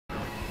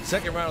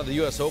Second round of the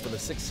U.S. Open, the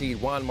 6th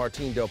seed Juan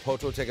Martin Del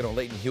Potro taking on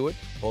Lleyton Hewitt.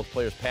 Both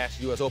players past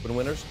U.S. Open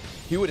winners.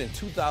 Hewitt in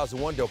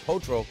 2001, Del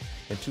Potro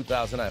in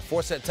 2009.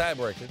 4-set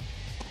tiebreaker.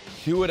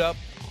 Hewitt up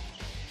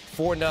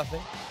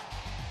 4-0.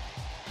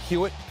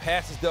 Hewitt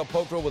passes Del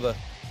Potro with a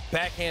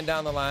backhand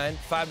down the line.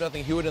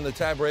 5-0 Hewitt in the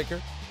tiebreaker.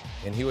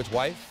 And Hewitt's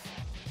wife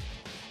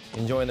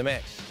enjoying the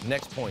match.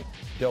 Next point,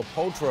 Del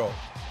Potro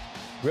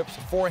rips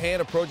a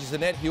forehand, approaches the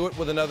net. Hewitt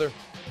with another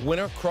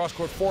winner,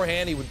 cross-court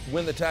forehand. He would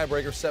win the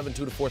tiebreaker 7-2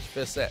 to force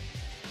the 5th set.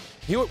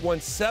 Hewitt won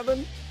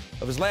 7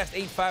 of his last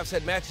 8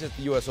 5-set matches at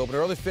the U.S. Open.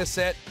 Early 5th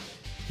set,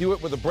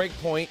 Hewitt with a break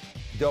point.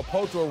 Del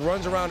Potro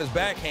runs around his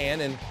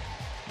backhand and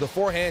the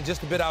forehand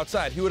just a bit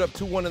outside. Hewitt up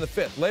 2-1 in the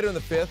 5th. Later in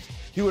the 5th,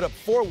 Hewitt up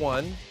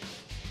 4-1.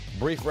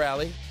 Brief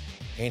rally.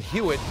 And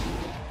Hewitt,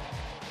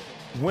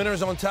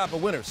 winners on top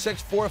of winners.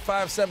 6-4,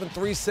 5-7,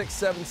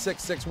 3-6,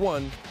 7-6,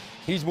 6-1.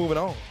 He's moving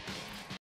on.